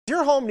Does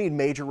your home need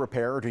major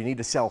repair, or do you need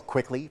to sell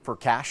quickly for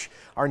cash?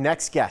 Our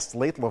next guest,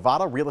 Lathe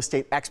Lavada, real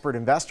estate expert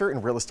investor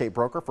and real estate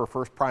broker for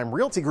First Prime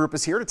Realty Group,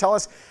 is here to tell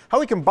us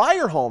how we can buy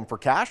your home for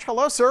cash.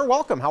 Hello, sir.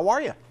 Welcome. How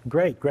are you?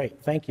 Great.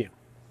 Thank you.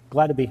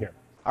 Glad to be here.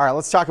 All right,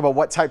 let's talk about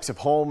what types of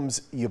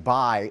homes you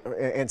buy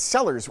and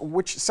sellers.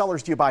 Which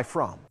sellers do you buy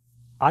from?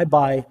 I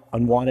buy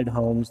unwanted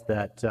homes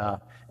that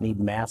need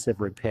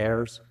massive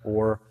repairs,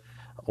 or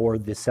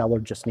the seller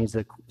just needs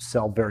to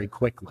sell very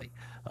quickly.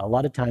 A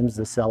lot of times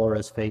the seller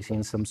is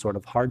facing some sort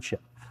of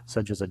hardship,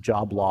 such as a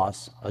job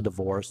loss, a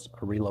divorce,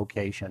 a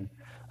relocation,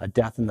 a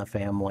death in the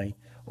family,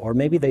 or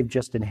maybe they've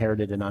just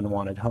inherited an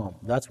unwanted home.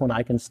 That's when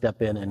I can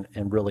step in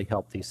and really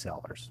help these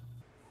sellers.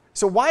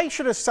 So why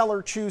should a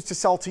seller choose to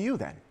sell to you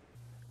then?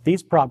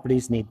 These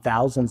properties need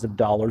thousands of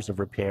dollars of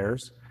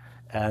repairs,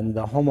 and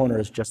the homeowner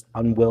is just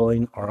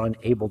unwilling or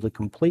unable to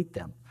complete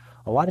them.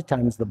 A lot of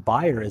times the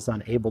buyer is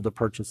unable to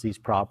purchase these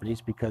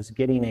properties because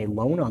getting a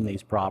loan on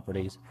these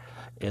properties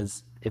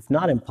is, if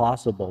not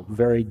impossible,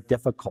 very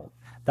difficult.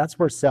 That's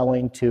where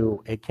selling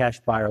to a cash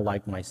buyer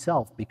like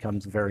myself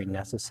becomes very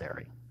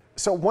necessary.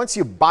 So once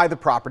you buy the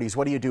properties,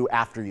 what do you do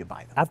after you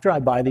buy them? After I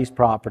buy these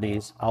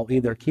properties, I'll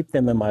either keep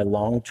them in my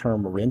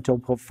long-term rental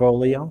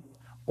portfolio,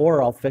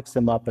 or I'll fix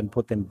them up and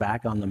put them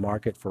back on the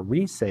market for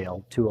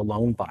resale to a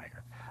loan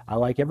buyer. I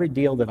like every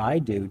deal that I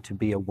do to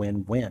be a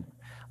win-win.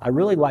 I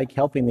really like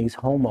helping these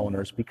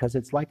homeowners because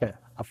it's like a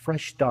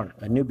fresh start,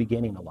 a new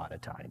beginning a lot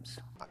of times.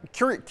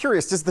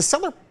 Curious, does the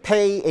seller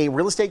pay a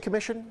real estate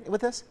commission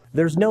with this?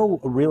 There's no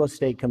real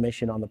estate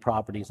commission on the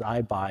properties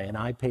I buy, and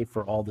I pay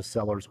for all the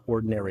seller's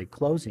ordinary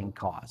closing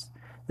costs.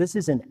 This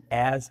is an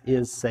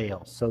as-is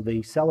sale, so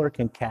the seller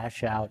can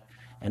cash out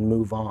and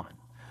move on.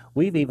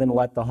 We've even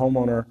let the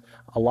homeowner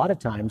a lot of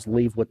times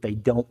leave what they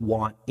don't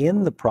want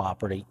in the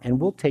property, and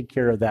we'll take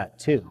care of that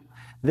too.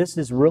 This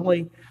is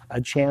really a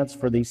chance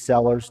for these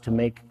sellers to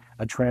make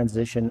a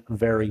transition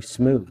very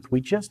smooth. We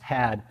just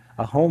had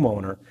a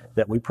homeowner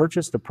that we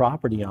purchased a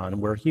property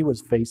on where he was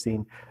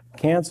facing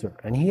cancer,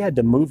 and he had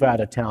to move out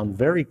of town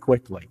very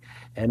quickly.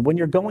 And when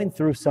you're going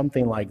through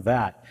something like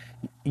that,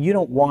 you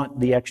don't want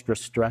the extra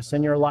stress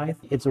in your life.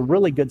 It's a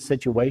really good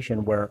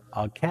situation where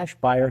a cash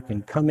buyer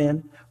can come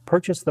in,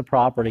 purchase the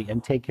property,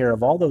 and take care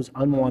of all those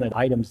unwanted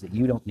items that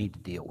you don't need to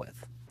deal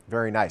with.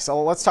 Very nice.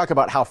 So let's talk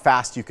about how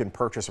fast you can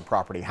purchase a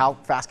property. How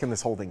fast can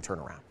this whole thing turn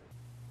around?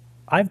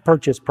 I've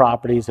purchased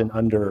properties in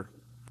under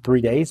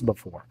 3 days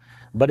before,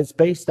 but it's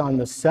based on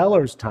the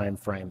seller's time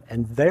frame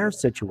and their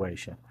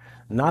situation,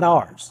 not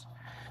ours.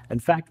 In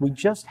fact, we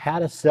just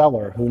had a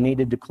seller who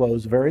needed to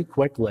close very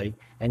quickly,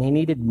 and he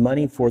needed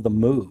money for the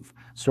move.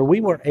 So we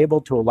were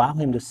able to allow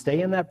him to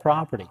stay in that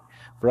property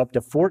for up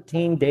to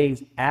 14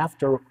 days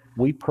after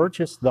we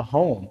purchased the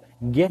home,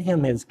 get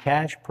him his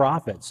cash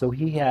profit so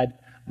he had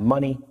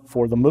money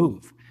for the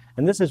move.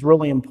 And this is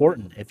really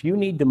important. If you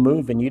need to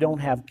move and you don't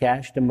have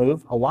cash to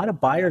move, a lot of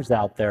buyers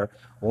out there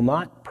will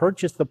not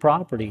purchase the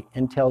property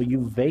until you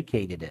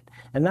vacated it.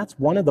 And that's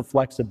one of the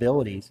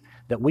flexibilities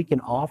that we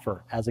can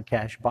offer as a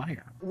cash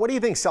buyer. What do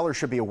you think sellers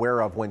should be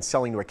aware of when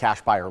selling to a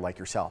cash buyer like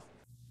yourself?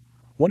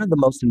 One of the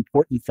most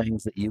important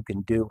things that you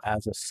can do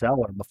as a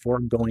seller before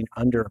going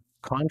under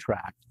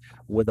contract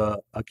with a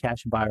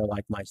cash buyer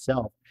like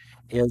myself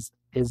is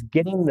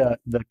getting the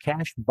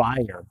cash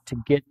buyer to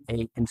get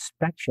an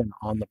inspection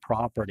on the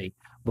property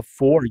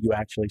before you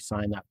actually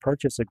sign that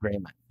purchase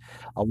agreement.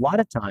 A lot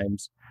of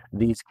times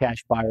these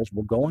cash buyers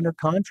will go under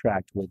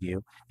contract with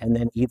you and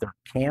then either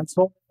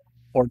cancel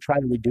or try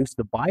to reduce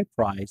the buy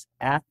price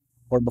at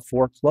or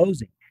before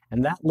closing.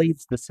 And that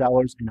leaves the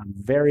sellers in a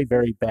very,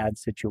 very bad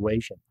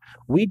situation.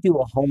 We do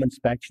a home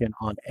inspection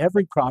on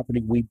every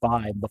property we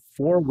buy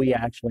before we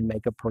actually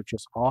make a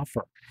purchase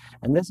offer.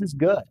 And this is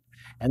good.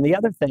 And the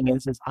other thing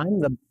is I'm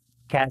the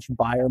cash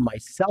buyer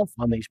myself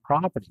on these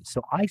properties.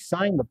 So I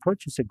sign the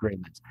purchase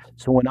agreements.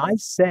 So when I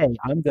say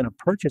I'm going to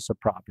purchase a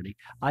property,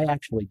 I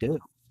actually do.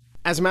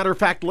 As a matter of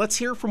fact, let's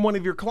hear from one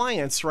of your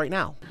clients right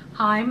now.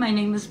 Hi, my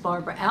name is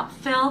Barbara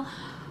Apfel.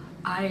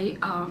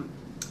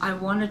 I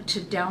wanted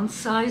to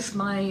downsize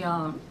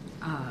my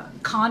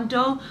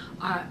condo.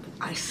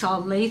 I saw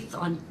Lathe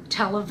on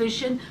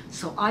television,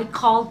 so I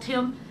called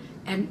him,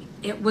 and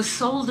it was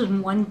sold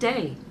in 1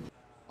 day.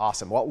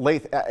 Awesome. Well,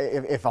 Lathe,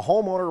 if a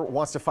homeowner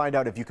wants to find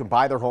out if you can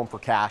buy their home for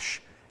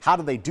cash, how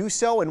do they do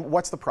so, and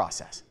what's the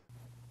process?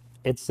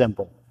 It's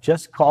simple.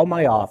 Just call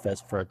my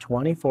office for a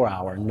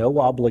 24-hour, no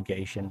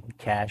obligation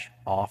cash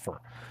offer.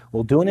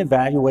 We'll do an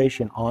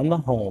evaluation on the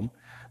home,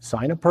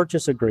 sign a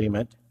purchase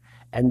agreement,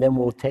 and then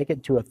we'll take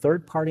it to a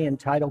third-party and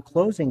title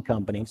closing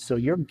company, so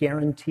you're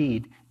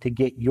guaranteed to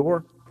get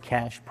your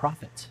cash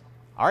profits.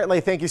 All right,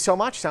 Lathe, thank you so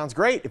much. Sounds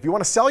great. If you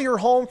want to sell your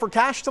home for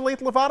cash to Lathe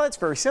Lavada, it's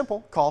very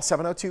simple. Call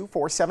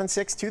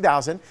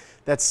 702-476-2000.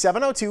 That's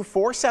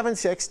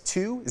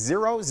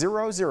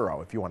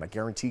 702-476-2000 if you want a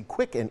guaranteed,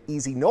 quick, and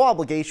easy, no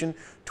obligation,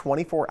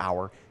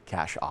 24-hour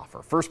cash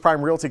offer. First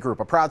Prime Realty Group,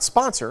 a proud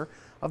sponsor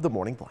of the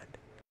Morning Blend.